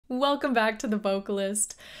Welcome back to The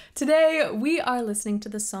Vocalist. Today we are listening to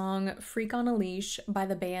the song Freak on a Leash by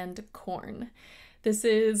the band Korn. This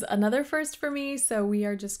is another first for me, so we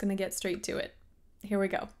are just gonna get straight to it. Here we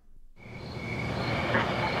go.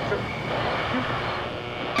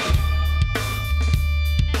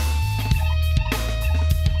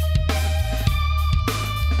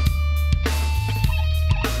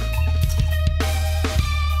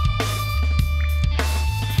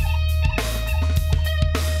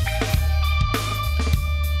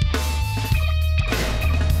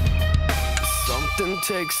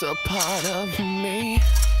 Takes a part of me,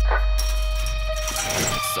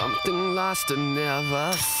 something lost and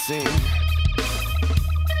never seen.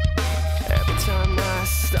 Every time I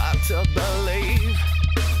start to believe,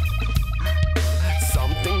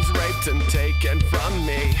 something's raped and taken from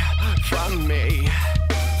me,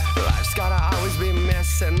 Life's gotta always be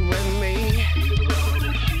messing with me.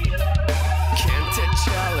 Can't it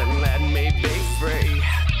chill and let me be free?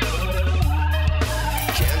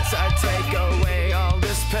 Can't I take away all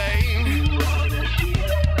this pain?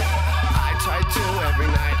 I try to every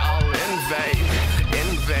night, all in vain.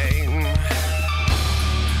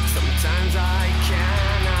 Sometimes I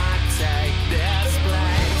cannot take this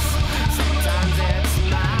place. Sometimes it's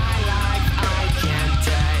my life I can't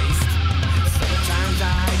taste. Sometimes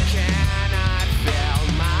I cannot feel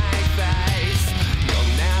my face.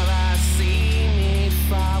 You'll never see me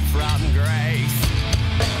fall from grace.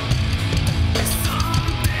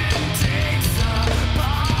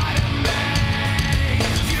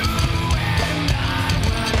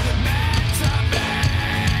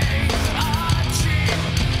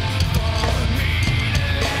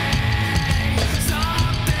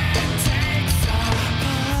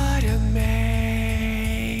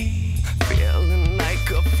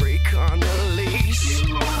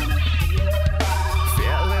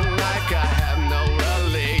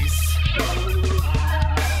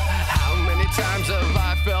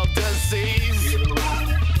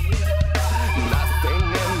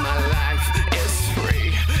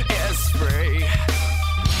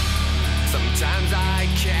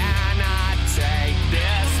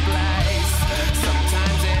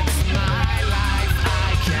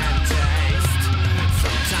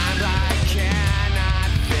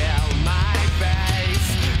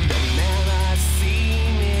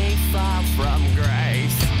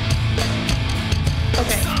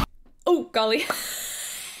 Golly,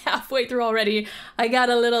 halfway through already. I got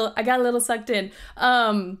a little sucked in.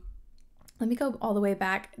 Let me go all the way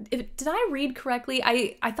back. Did I read correctly?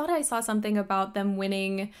 I thought I saw something about them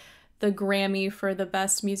winning the Grammy for the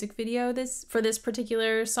best music video for this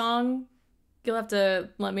particular song. You'll have to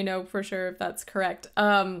let me know for sure if that's correct.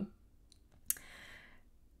 The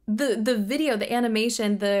video, the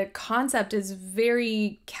animation, the concept is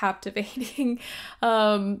very captivating.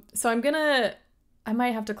 So I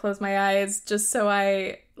might have to close my eyes just so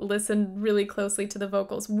I listen really closely to the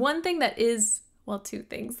vocals. One thing that is, well, two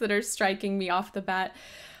things that are striking me off the bat.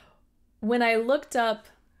 When I looked up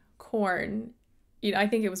Korn, I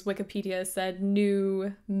think it was Wikipedia said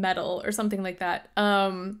new metal or something like that.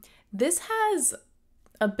 This has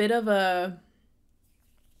a bit of a,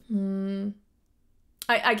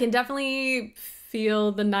 I can definitely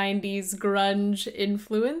feel the 90s grunge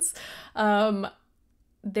influence.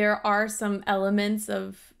 There are some elements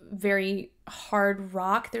of very hard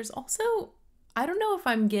rock. There's also, I don't know if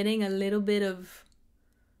I'm getting a little bit of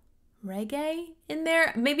reggae in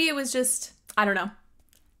there. Maybe it was just, I don't know,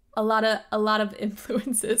 a lot of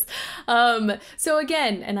influences. So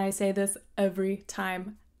again, and I say this every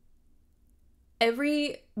time,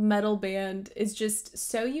 every metal band is just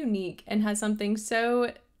so unique and has something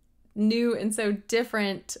so new and so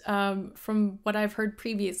different from what I've heard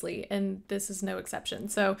previously, and this is no exception.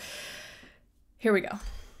 So here we go.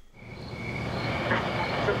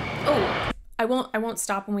 Oh, I won't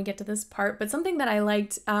stop when we get to this part, but something that I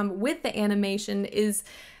liked with the animation is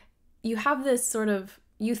you have this sort of,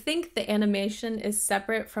 you think the animation is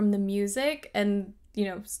separate from the music and,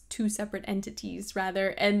 two separate entities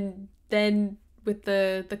rather, and then with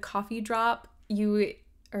the coffee drop,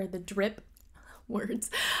 or the drip, words,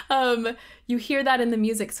 you hear that in the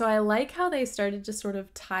music. So I like how they started to sort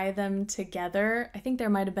of tie them together. I think there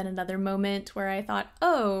might have been another moment where I thought,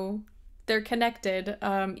 oh, they're connected,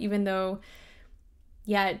 even though,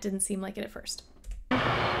 yeah, it didn't seem like it at first.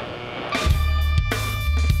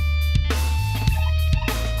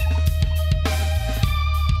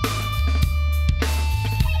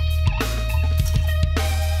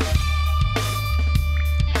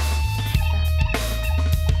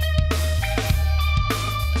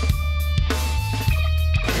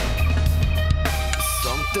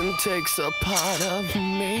 Takes a part of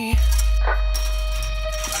me,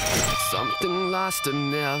 Something lost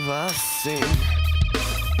and never seen.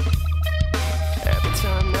 Every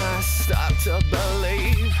time I start to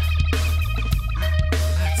believe,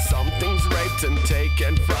 something's raped and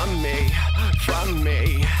taken from me, from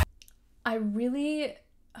me. I really,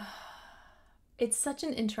 it's such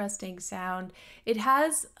an interesting sound. It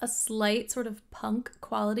has a slight sort of punk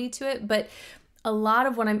quality to it, but a lot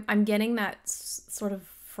of what I'm getting that sort of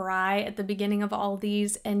fry at the beginning of all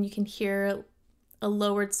these, and you can hear a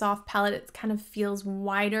lowered soft palate. It kind of feels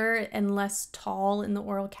wider and less tall in the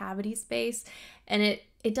oral cavity space, and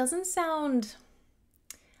it doesn't sound,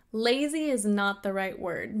 lazy is not the right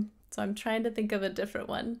word, so I'm trying to think of a different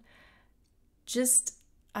one. Just,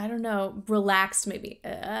 I don't know, relaxed maybe.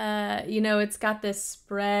 You know, it's got this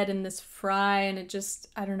spread and this fry, and it just,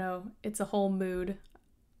 I don't know, it's a whole mood.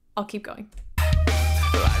 I'll keep going.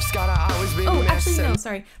 Life's gotta always be Oh, actually, missing. no,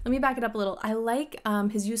 sorry. Let me back it up a little. I like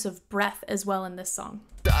his use of breath as well in this song.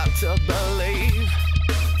 Start to believe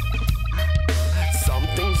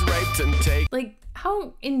something's raped and taken. Like,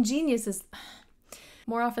 how ingenious is...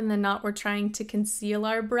 More often than not, we're trying to conceal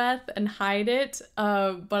our breath and hide it,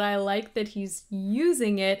 but I like that he's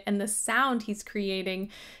using it and the sound he's creating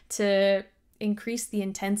to increase the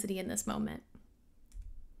intensity in this moment.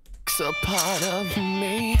 It's a part of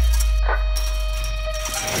me.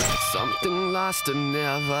 Something lost and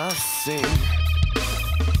never seen.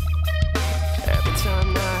 Every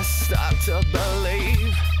time I start to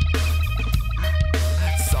believe,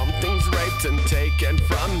 something's raped and taken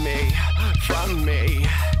from me, from me.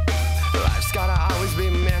 Life's gotta always be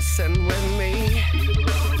messing with me.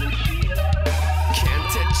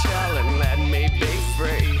 Can't it chill and let me be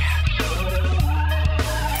free?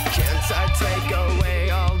 Can't I take away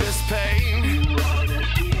all this pain?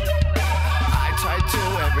 I try to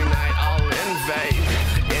every night, all in vain,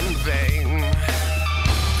 in vain.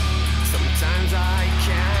 Sometimes I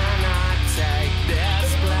cannot take this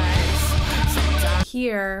place. Sometimes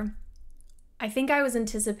Here, I think I was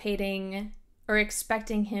anticipating or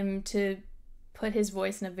expecting him to put his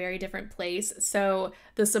voice in a very different place. So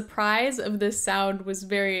the surprise of this sound was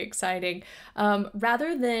very exciting.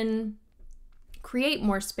 Rather than create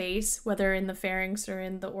more space, whether in the pharynx or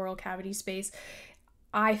in the oral cavity space,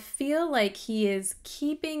 I feel like he is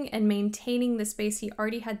keeping and maintaining the space he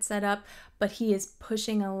already had set up, but he is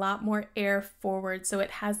pushing a lot more air forward, so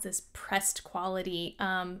it has this pressed quality.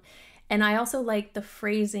 And I also like the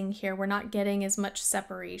phrasing here. We're not getting as much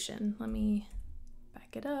separation. Let me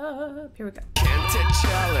back it up. Here we go. can't it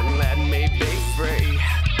chill and let me be free?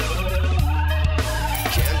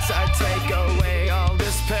 Can't I take away all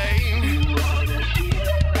this pain?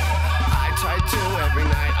 I try to every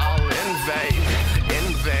night, all in vain, in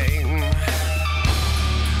vain.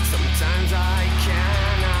 Sometimes I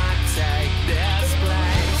cannot take this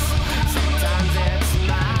place. Sometimes it's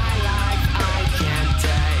my life I can't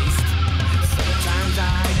taste. Sometimes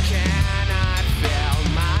I cannot feel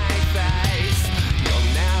my face. You'll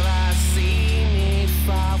never see me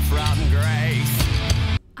fall from grace.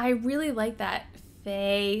 I really like that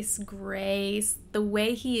face, grace, the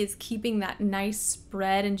way he is keeping that nice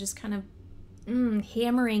spread and just kind of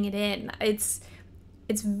hammering it in. It's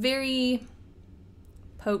very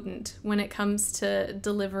potent when it comes to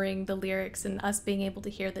delivering the lyrics and us being able to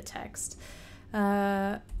hear the text.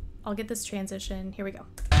 I'll get this transition. Here we go.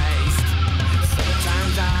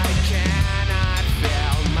 Sometimes I cannot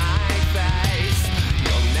feel my face.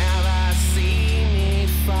 You'll never see me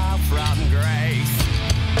fall from grace.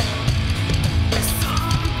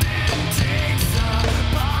 Something takes a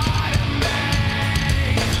part of me.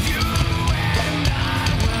 You and I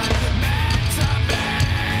were meant to be.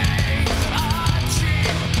 A cheap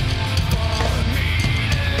for me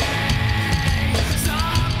to lay.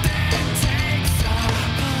 Something takes a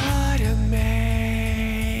part of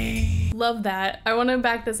me. Love that. I want to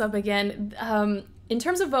back this up again. In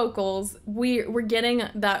terms of vocals, we're getting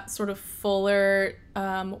that sort of fuller,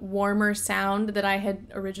 warmer sound that I had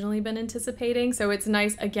originally been anticipating. So it's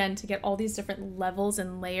nice, again, to get all these different levels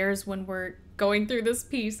and layers when we're going through this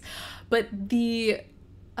piece. But the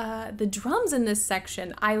drums in this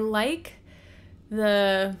section, I like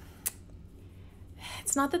the...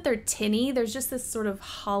 It's not that they're tinny, there's just this sort of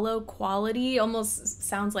hollow quality, almost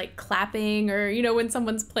sounds like clapping or, you know, when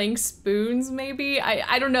someone's playing spoons maybe.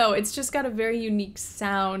 I don't know, it's just got a very unique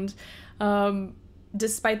sound,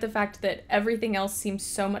 despite the fact that everything else seems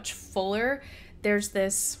so much fuller. There's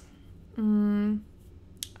this, I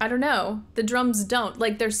don't know, the drums don't.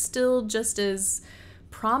 Like, they're still just as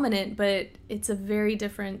prominent, but it's a very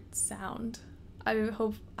different sound. I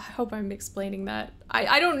hope I'm explaining that.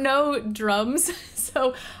 I don't know drums,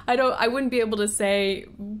 so I wouldn't be able to say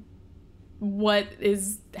what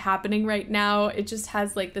is happening right now. It just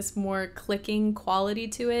has like this more clicking quality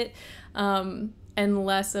to it, and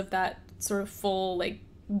less of that sort of full like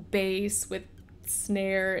bass with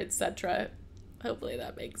snare, etc. Hopefully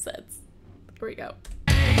that makes sense. Here we go.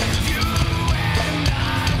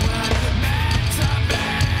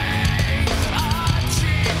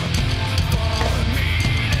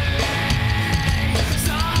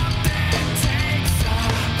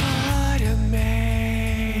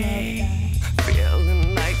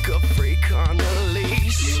 On the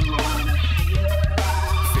leash, feeling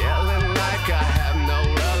like I have no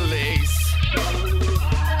release.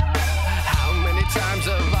 How many times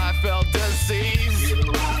have I felt disease?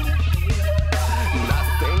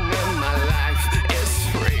 Nothing in my life is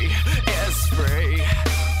free.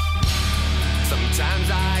 Sometimes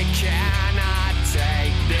I cannot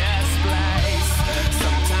take this place.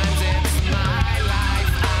 Sometimes it's my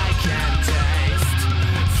life I can't taste.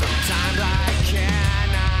 Sometimes I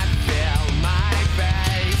cannot feel my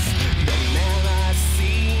face. You'll never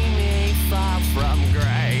see me fall from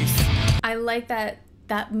grace. I like that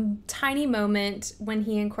tiny moment when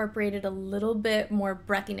he incorporated a little bit more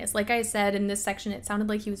breathiness. Like I said, in this section, it sounded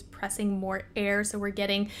like he was pressing more air, so we're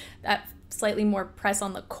getting that slightly more press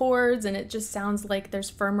on the chords, and it just sounds like there's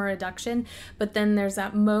firmer reduction. But then there's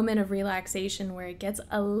that moment of relaxation where it gets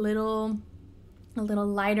a little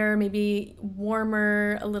lighter, maybe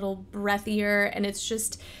warmer, a little breathier, and it's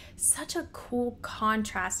just such a cool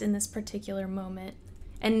contrast in this particular moment.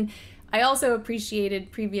 And I also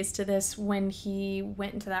appreciated previous to this when he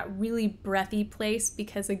went into that really breathy place,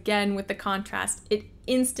 because again, with the contrast, it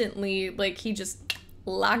instantly, like, he just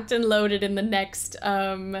locked and loaded in the next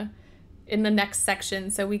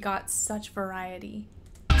section. So we got such variety.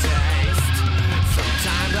 Sometimes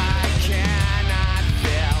I cannot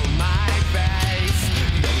feel my face.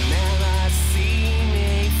 You'll never see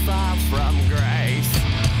me fall from grace.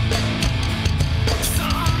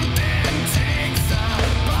 Something takes a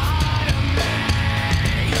part of me.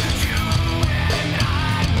 You and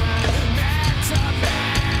I were meant to be.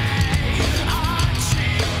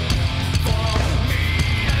 Arching for me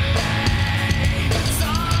to lay.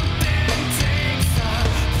 Something takes a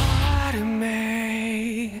part of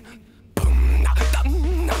me. Boom, da, da, da, boom,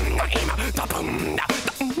 da, da, da, boom, da,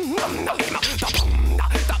 da, da, boom,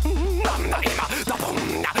 da, da,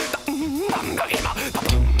 boom, da.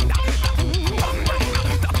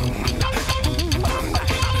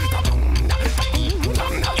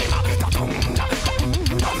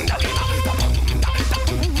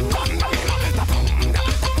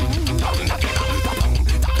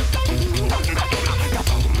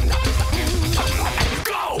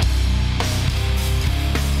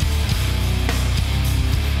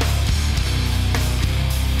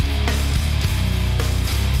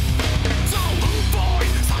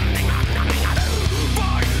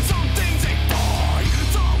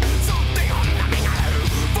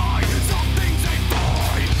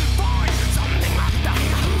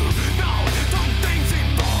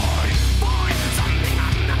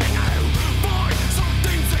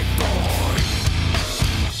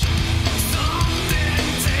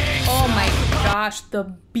 Gosh,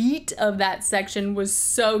 the beat of that section was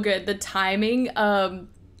so good. The timing,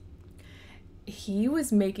 he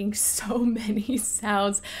was making so many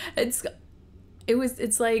sounds. It's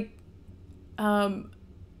like, I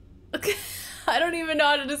don't even know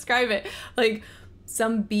how to describe it. Like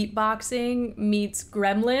some beatboxing meets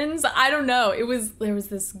Gremlins. I don't know. There was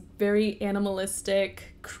this very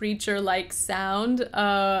animalistic creature-like sound.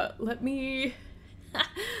 Let me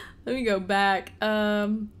go back.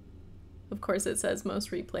 Of course it says most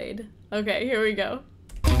replayed. Okay, here we go.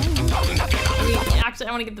 Actually,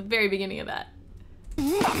 I want to get the very beginning of that.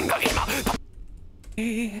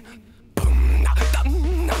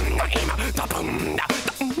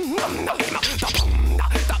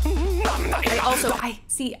 I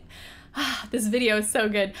see, this video is so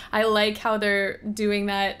good. I like how they're doing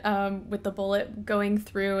that with the bullet going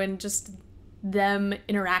through and just them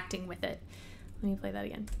interacting with it. Let me play that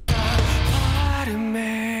again.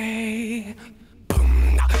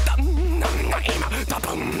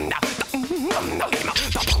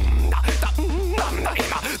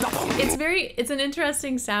 It's an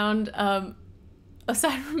interesting sound.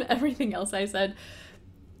 Aside from everything else I said,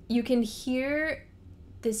 you can hear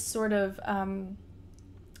this sort of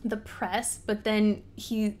the press, but then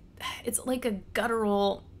it's like a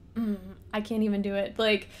guttural. I can't even do it.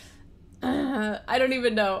 Like. I don't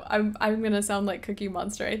even know. I'm gonna sound like Cookie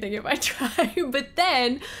Monster, I think, if I try. But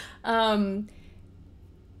then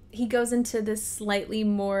he goes into this slightly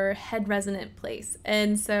more head resonant place,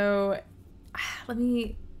 and so let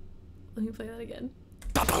me play that again.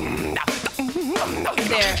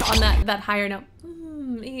 There, on that higher note.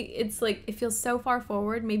 It's like, it feels so far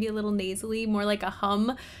forward, maybe a little nasally, more like a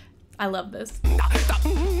hum. I love this.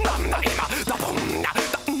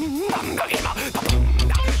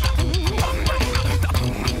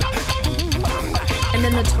 And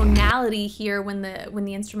then the tonality here when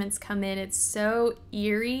the instruments come in, it's so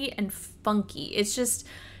eerie and funky. It's just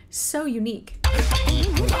so unique.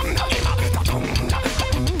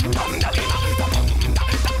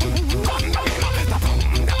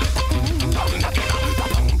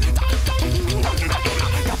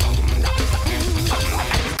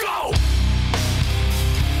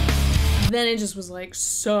 Then it just was like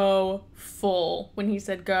so full when he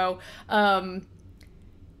said go.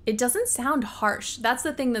 It doesn't sound harsh. That's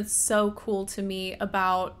the thing that's so cool to me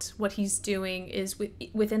about what he's doing is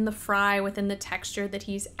within the fry, within the texture that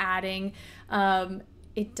he's adding,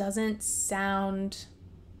 it doesn't sound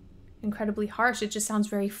incredibly harsh. It just sounds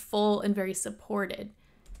very full and very supported.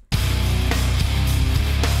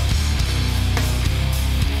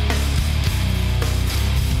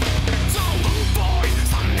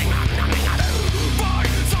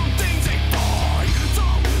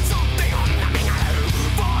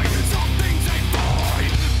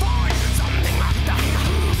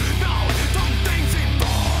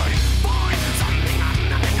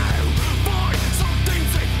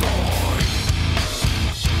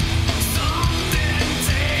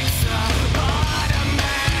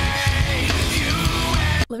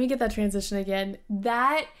 Let me get that transition again.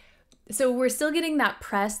 So we're still getting that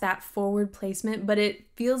press, that forward placement, but it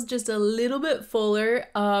feels just a little bit fuller.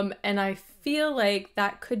 And I feel like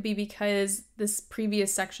that could be because this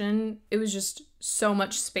previous section, it was just so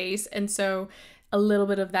much space. And so a little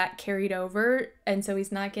bit of that carried over. And so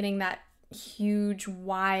he's not getting that huge,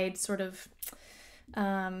 wide sort of,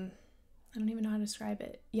 I don't even know how to describe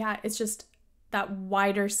it. Yeah, it's just that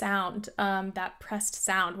wider sound, that pressed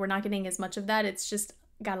sound. We're not getting as much of that. It's just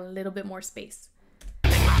got a little bit more space.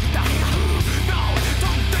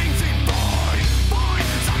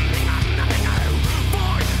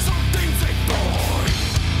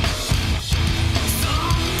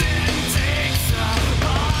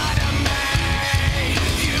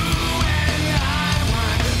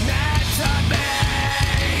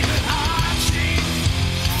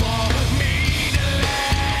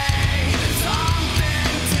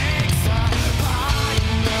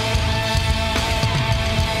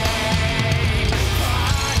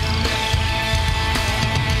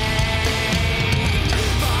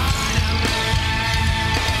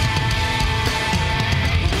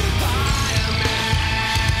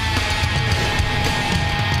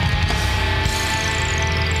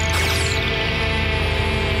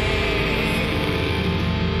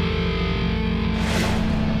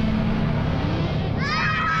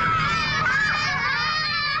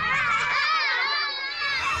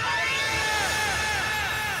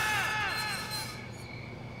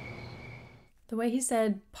 The way he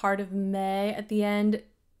said part of May at the end,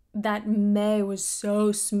 that May was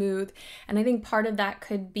so smooth. And I think part of that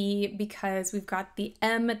could be because we've got the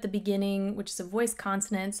M at the beginning, which is a voice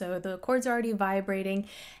consonant, so the chords are already vibrating.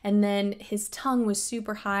 And then his tongue was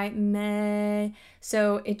super high, May.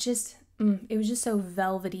 So it was just so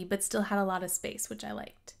velvety, but still had a lot of space, which I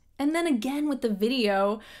liked. And then again with the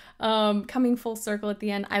video, coming full circle at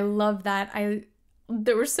the end, I love that.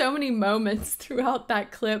 There were so many moments throughout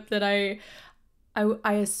that clip that I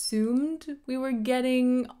assumed we were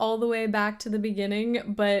getting all the way back to the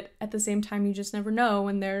beginning, but at the same time, you just never know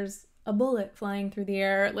when there's a bullet flying through the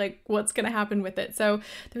air, like what's going to happen with it. So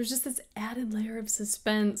there was just this added layer of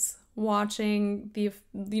suspense watching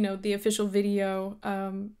the official video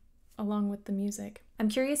along with the music. I'm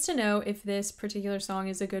curious to know if this particular song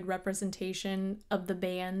is a good representation of the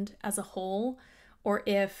band as a whole, or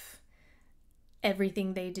if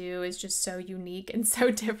everything they do is just so unique and so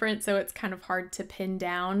different, so it's kind of hard to pin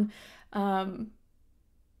down.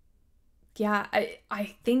 Yeah,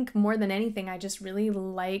 I think more than anything, I just really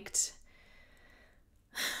liked,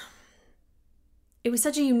 it was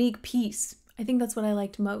such a unique piece. I think that's what I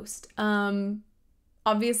liked most.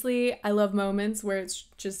 Obviously, I love moments where it's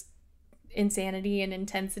just insanity and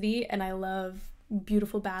intensity, and I love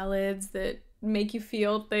beautiful ballads that make you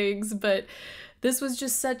feel things, but this was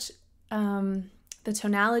just such the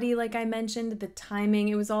tonality, like I mentioned, the timing,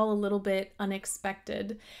 it was all a little bit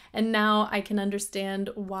unexpected. And now I can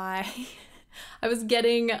understand why I was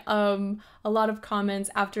getting a lot of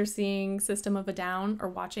comments after seeing System of a Down or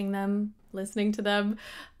watching them, listening to them.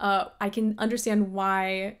 I can understand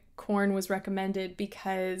why Korn was recommended,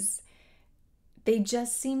 because they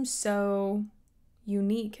just seem so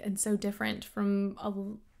unique and so different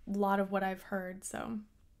from lot of what I've heard. So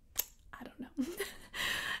I don't know.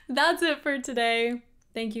 That's it for today.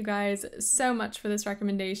 Thank you guys so much for this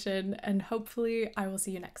recommendation, and hopefully I will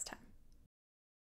see you next time.